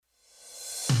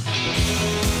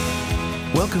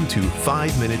Welcome to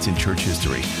 5 Minutes in Church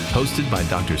History, hosted by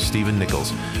Dr. Stephen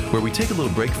Nichols, where we take a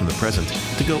little break from the present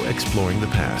to go exploring the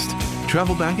past.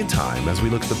 Travel back in time as we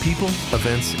look at the people,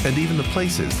 events, and even the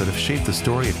places that have shaped the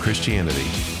story of Christianity.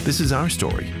 This is our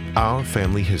story, our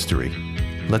family history.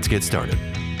 Let's get started.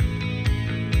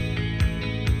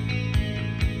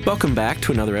 Welcome back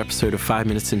to another episode of 5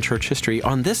 Minutes in Church History.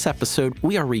 On this episode,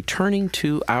 we are returning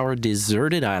to our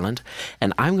deserted island,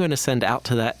 and I'm going to send out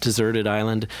to that deserted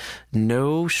island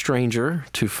no stranger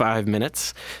to 5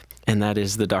 minutes, and that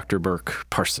is the Dr. Burk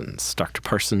Parsons. Dr.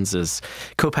 Parsons is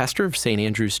co-pastor of St.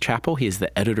 Andrew's Chapel. He is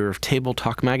the editor of Table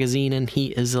Talk magazine, and he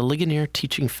is a Ligonier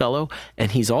teaching fellow,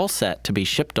 and he's all set to be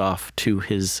shipped off to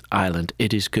his island.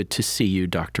 It is good to see you,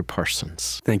 Dr.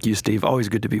 Parsons. Thank you, Steve. Always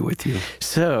good to be with you.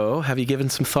 So, have you given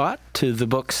some thought to the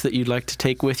books that you'd like to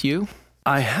take with you?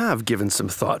 I have given some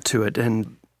thought to it,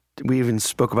 and we even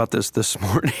spoke about this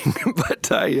morning. But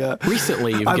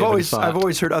recently, I've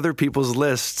always heard other people's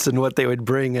lists and what they would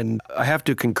bring, and I have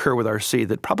to concur with RC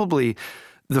that probably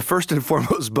the first and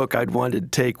foremost book I'd want to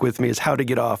take with me is How to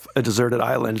Get Off a Deserted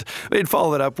Island. They'd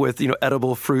follow it up with,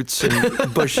 edible fruits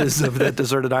and bushes of that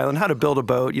deserted island, how to build a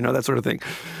boat, that sort of thing.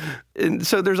 And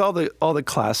so there's all the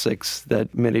classics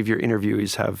that many of your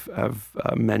interviewees have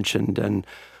mentioned. And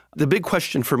the big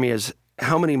question for me is,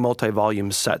 how many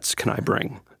multi-volume sets can I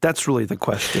bring? That's really the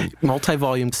question.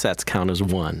 Multi-volume sets count as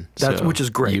one. Which is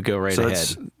great. You go right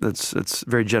ahead. That's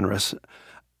very generous.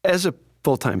 As a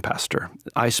full-time pastor,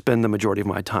 I spend the majority of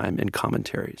my time in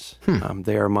commentaries.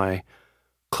 They are my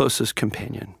closest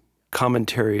companion.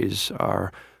 Commentaries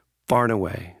are far and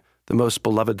away the most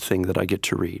beloved thing that I get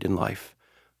to read in life.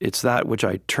 It's that which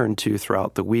I turn to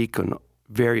throughout the week on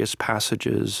various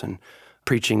passages and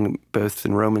preaching both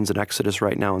in Romans and Exodus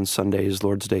right now on Sundays,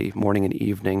 Lord's Day, morning and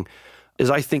evening. As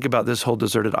I think about this whole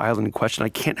deserted island question, I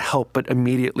can't help but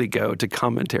immediately go to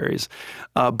commentaries.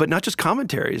 But not just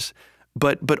commentaries,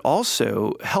 but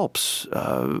also helps.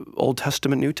 Old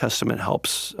Testament, New Testament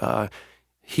helps.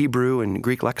 Hebrew and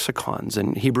Greek lexicons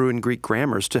and Hebrew and Greek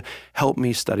grammars to help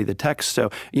me study the text. So,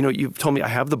 you've told me I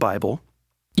have the Bible.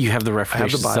 You have the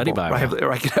Reformation Study Bible.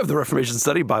 I can have the Reformation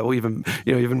Study Bible, even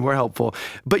more helpful.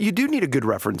 But you do need a good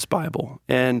reference Bible,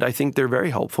 and I think they're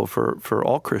very helpful for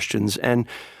all Christians. And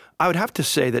I would have to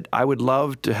say that I would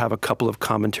love to have a couple of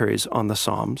commentaries on the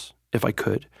Psalms, if I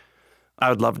could. I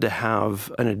would love to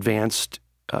have an advanced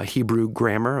Hebrew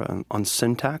grammar on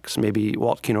syntax, maybe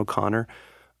Walt Keane O'Connor.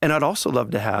 And I'd also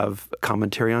love to have a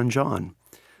commentary on John,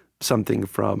 something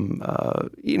from,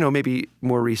 maybe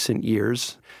more recent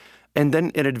years. And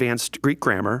then an advanced Greek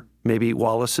grammar, maybe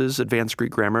Wallace's advanced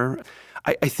Greek grammar.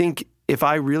 I think if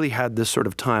I really had this sort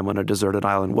of time on a deserted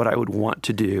island, what I would want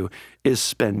to do is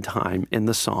spend time in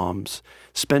the Psalms,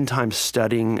 spend time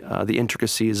studying the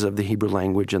intricacies of the Hebrew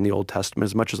language and the Old Testament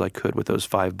as much as I could with those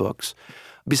 5 books.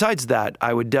 Besides that,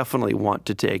 I would definitely want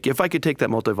to take, if I could take that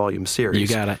multi-volume series, you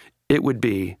got it. It would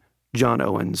be John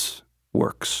Owen's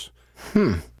works.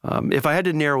 If I had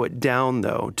to narrow it down,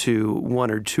 though, to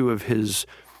 1 or 2 of his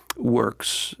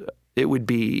works, it would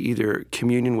be either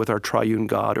Communion with Our Triune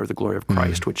God or The Glory of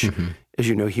Christ, which, as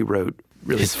you know, he wrote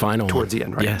really his final towards the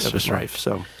end, right? Yes, of his life.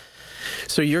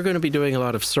 So you're going to be doing a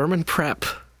lot of sermon prep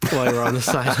while you're on this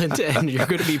island, and you're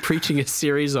going to be preaching a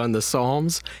series on the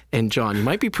Psalms and John. You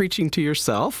might be preaching to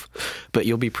yourself, but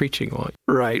you'll be preaching on.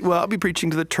 Right. Well, I'll be preaching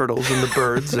to the turtles and the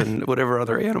birds and whatever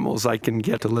other animals I can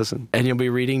get to listen. And you'll be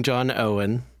reading John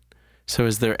Owen. So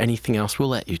is there anything else? We'll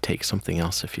let you take something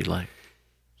else if you'd like.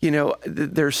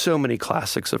 There's so many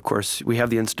classics, of course. We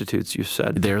have the Institutes, you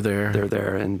said. They're there. They're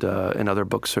there, and other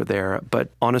books are there. But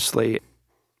honestly,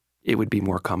 it would be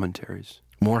more commentaries.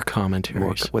 More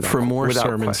commentaries. For more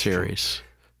sermon series.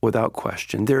 Without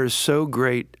question. There is so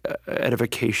great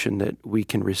edification that we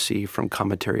can receive from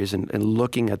commentaries and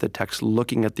looking at the text,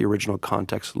 looking at the original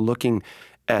context, looking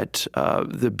at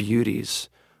the beauties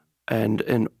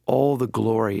and all the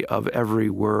glory of every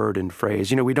word and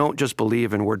phrase. We don't just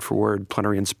believe in word-for-word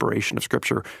plenary inspiration of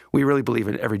Scripture. We really believe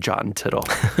in every jot and tittle.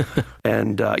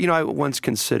 And, I once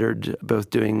considered both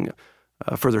doing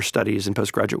further studies and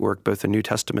postgraduate work, both in New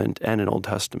Testament and in Old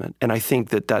Testament. And I think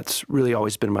that that's really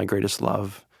always been my greatest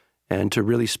love, and to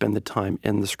really spend the time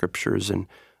in the Scriptures. And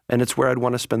it's where I'd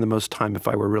want to spend the most time if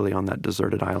I were really on that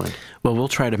deserted island. Well, we'll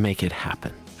try to make it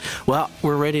happen. Well,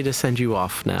 we're ready to send you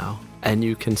off now, and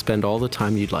you can spend all the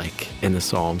time you'd like in the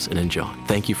Psalms and in John.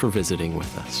 Thank you for visiting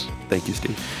with us. Thank you,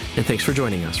 Steve. And thanks for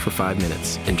joining us for 5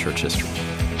 Minutes in Church History.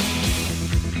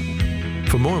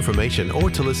 For more information or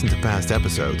to listen to past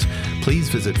episodes, please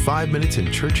visit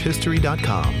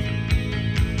 5minutesinchurchhistory.com.